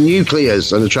was The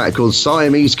Nuclears and a track called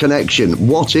Siamese Connection.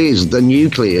 What is The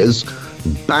Nuclears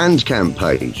Bandcamp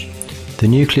page?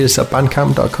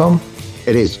 TheNucleus@bandcamp.com.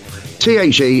 It is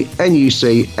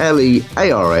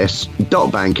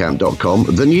TheNuclears.bandcamp.com,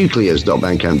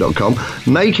 thenuclears.bandcamp.com,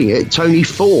 making it Tony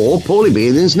 4, Paulie B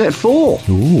and Internet 4.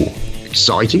 Ooh.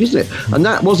 exciting, isn't it? And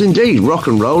that was indeed rock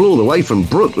and roll all the way from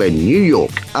Brooklyn, New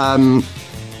York.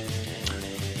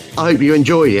 I hope you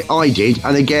enjoyed it. I did.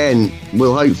 And again,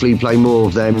 we'll hopefully play more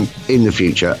of them in the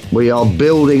future. We are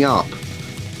building up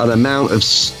an amount of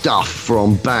stuff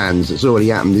from bands that's already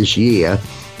happened this year.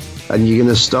 And you're going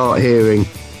to start hearing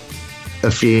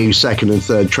a few second and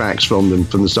third tracks from them,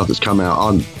 from the stuff that's come out.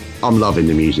 I'm loving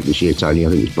the music this year, Tony. I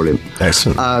think it's brilliant.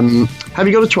 Excellent. Have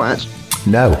you got a twat?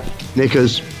 No.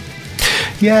 Knickers?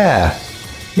 Yeah.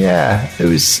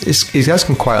 It has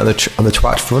come quiet on the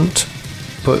twat front,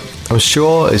 but I'm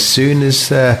sure as soon as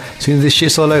this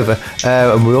shit's all over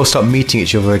and we all start meeting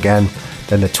each other again,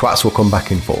 then the twats will come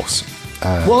back in force.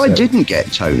 I didn't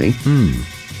get, Tony.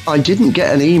 I didn't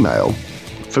get an email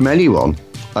from anyone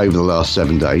over the last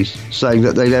 7 days saying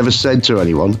that they'd ever said to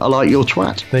anyone, I like your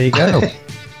twat. There you go.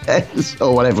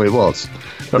 Or whatever it was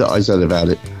that I said about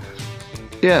it.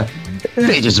 Yeah. A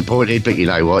bit disappointed, but you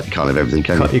know what? You can't have everything,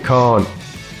 can you? You can't.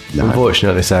 No.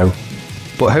 Unfortunately so.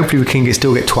 But hopefully we can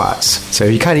still get twats. So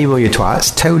you can email your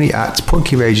twats,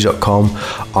 tony@punkyradio.com.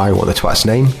 I want the twat's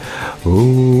name,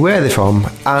 where they're from,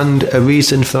 and a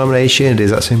reason for the nomination. It is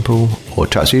that simple. Or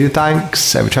twats we do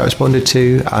thanks, every twat responded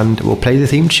to, and we'll play the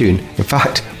theme tune. In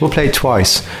fact, we'll play it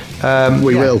twice.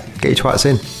 We will. Get your twats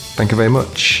in. Thank you very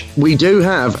much. We do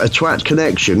have a twat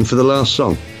connection for the last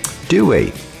song. Do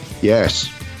we? Yes.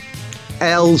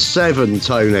 L7,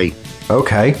 Tony.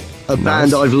 Okay. A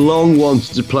band I've long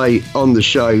wanted to play on the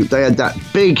show. They had that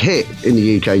big hit in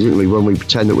the UK, didn't we, when we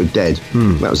Pretend That We're Dead?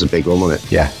 That was a big one, wasn't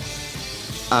it? Yeah.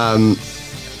 And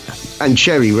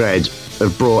Cherry Red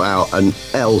have brought out an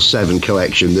L7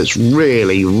 collection that's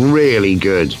really, really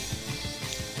good.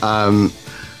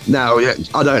 Now,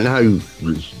 I don't know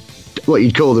what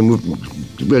you'd call them.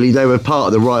 Really, they were part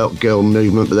of the Riot Girl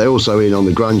movement, but they're also in on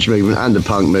the grunge movement and the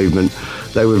punk movement.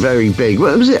 They were very big.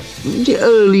 Well, was it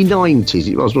early 90s?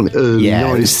 It was, wasn't it? Early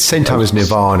 90s. It was the same time as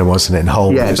Nirvana, wasn't it? And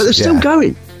Hole. Yeah, but they're still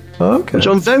going. Okay. Which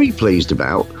I'm very pleased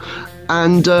about.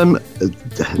 And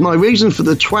my reason for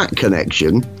the twat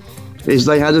connection is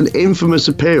they had an infamous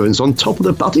appearance on Top of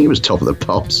the... I think it was Top of the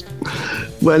Pops.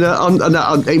 When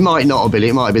it might not have been.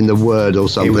 It might have been The Word or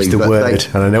something. It was The Word,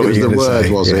 and I know what you're going to say.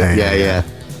 It was The Word, wasn't it? Yeah.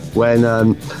 When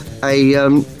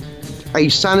a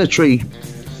sanitary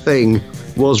thing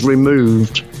was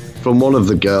removed from one of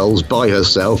the girls by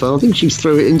herself, and I think she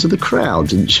threw it into the crowd,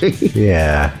 didn't she?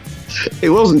 Yeah.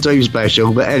 It wasn't too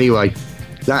special, but anyway,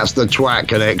 that's the twat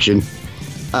connection.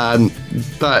 And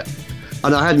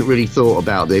I hadn't really thought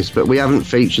about this, but we haven't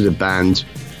featured a band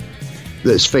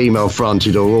that's female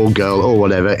fronted or all girl or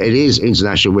whatever. It is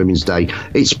International Women's Day.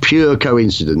 It's pure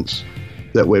coincidence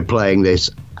that we're playing this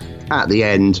at the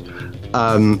end,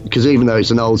 because even though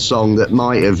it's an old song that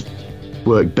might have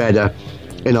worked better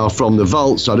in our From the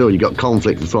Vaults, I'd already got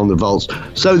Conflict for From the Vaults,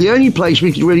 so the only place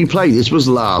we could really play this was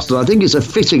last, and I think it's a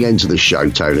fitting end to the show,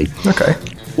 Tony. Okay.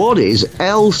 What is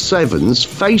L7's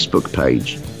Facebook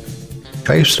page?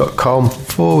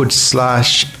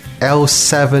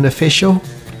 Facebook.com/L7 official.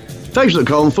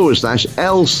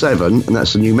 Facebook.com/L7, and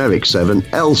that's the numeric 7,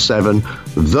 L7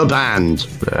 the band.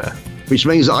 Yeah. Which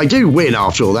means that I do win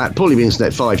after all that. Paulie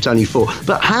Internet 5, Tony 4.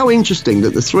 But how interesting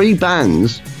that the three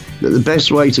bands, that the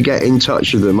best way to get in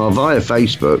touch with them are via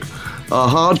Facebook, are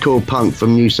Hardcore Punk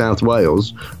from New South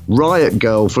Wales, Riot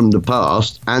Girl from the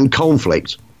past, and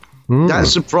Conflict. That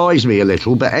surprised me a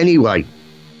little, but anyway,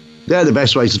 they're the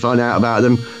best ways to find out about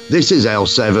them. This is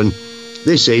L7.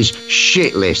 This is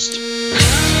Shitlist.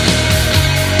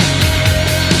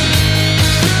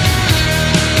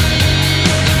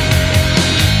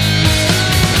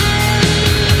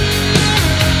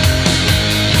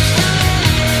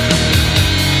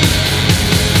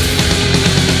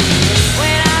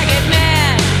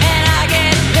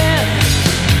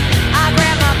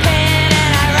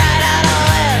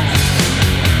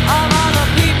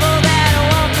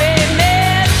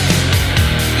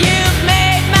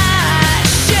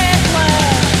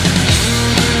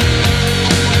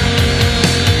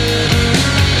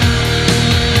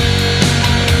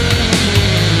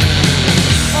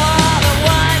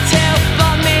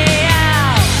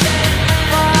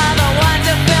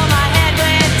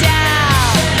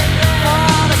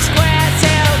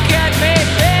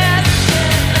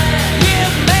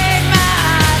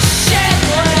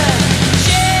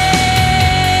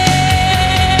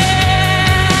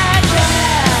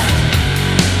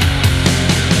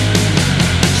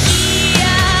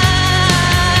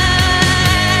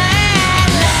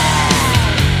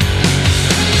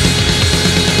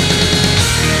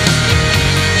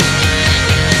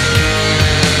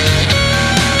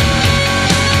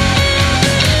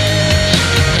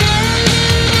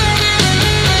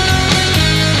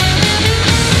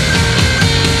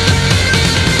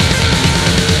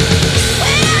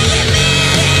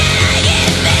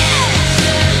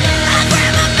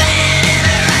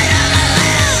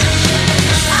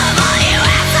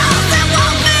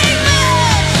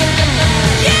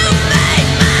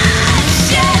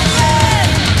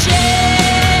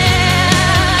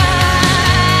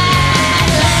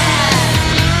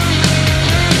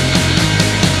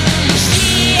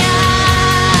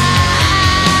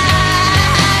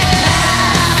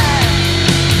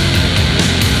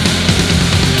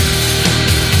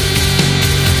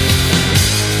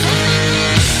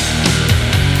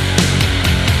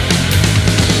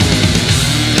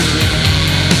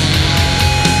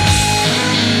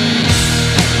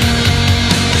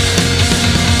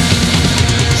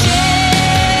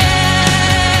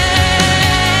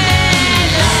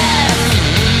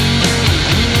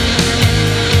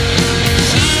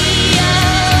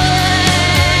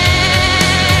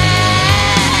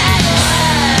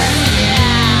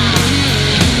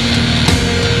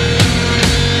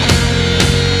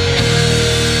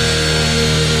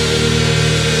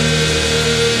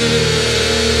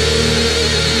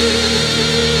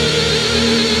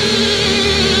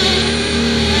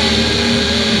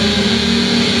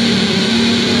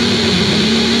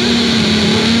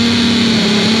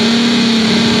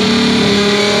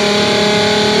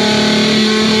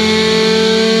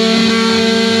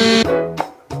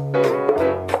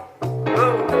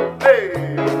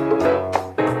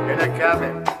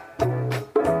 cabin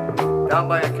down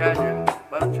by a canyon,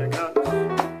 bunch of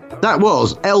guns. That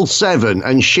was L7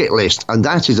 and Shitlist, and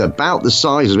that is about the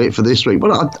size of it for this week.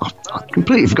 Well, I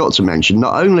completely forgot to mention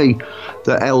not only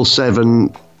that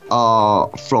L7 are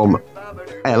from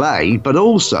LA, but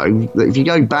also that if you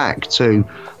go back to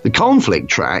the Conflict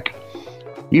track,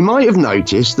 you might have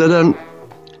noticed that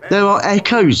there are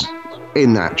echoes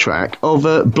in that track of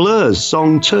Blur's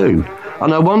Song 2.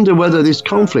 And I wonder whether this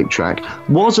Conflict track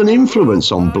was an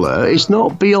influence on Blur. It's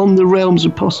not beyond the realms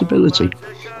of possibility.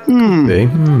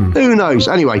 Who knows?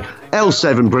 Anyway,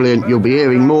 L7, brilliant. You'll be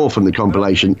hearing more from the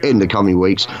compilation in the coming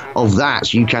weeks. Of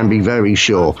that, you can be very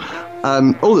sure.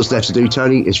 All that's left to do,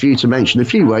 Tony, is for you to mention a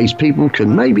few ways people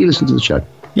can maybe listen to the show.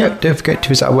 Yep, don't forget to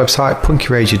visit our website,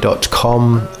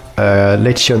 punkyradio.com.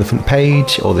 Latest show on the front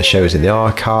page, all the shows in the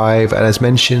archive, and as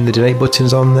mentioned, the donate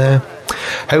button's on there.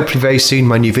 Hopefully very soon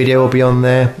my new video will be on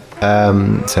there,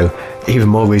 so even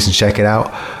more reason to check it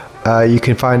out. You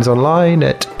can find us online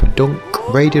at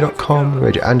pedunkradio.com,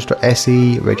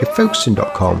 radioandrew.se,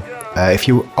 radiofolkson.com. If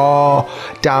you are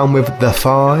down with the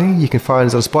Fi, you can find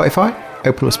us on Spotify.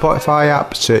 Open up Spotify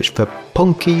app, search for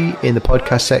Punky in the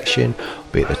podcast section,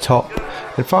 will be at the top.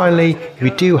 And finally, if you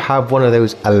do have one of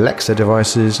those Alexa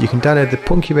devices, you can download the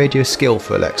Punky Radio skill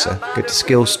for Alexa. Go to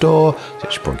Skill Store,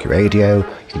 search Punky Radio, you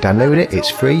can download it, it's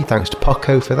free, thanks to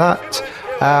Poco for that,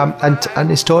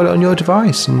 and install it on your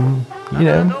device. And, you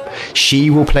know, she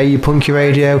will play you Punky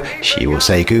Radio, she will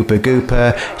say Gooper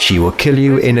Gooper, she will kill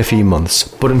you in a few months.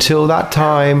 But until that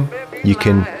time, you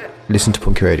can listen to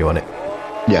Punky Radio on it.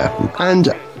 Yeah, and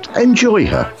enjoy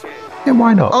her. Yeah,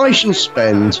 why not? I shall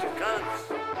spend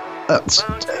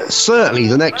certainly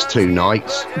the next 2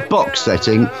 nights box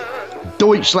setting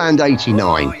Deutschland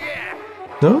 89.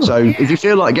 Oh. So if you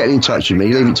feel like getting in touch with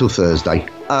me, leave it till Thursday.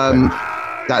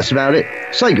 That's about it.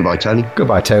 Say goodbye, Tony.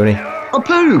 Goodbye, Tony. A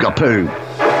poog, a poog.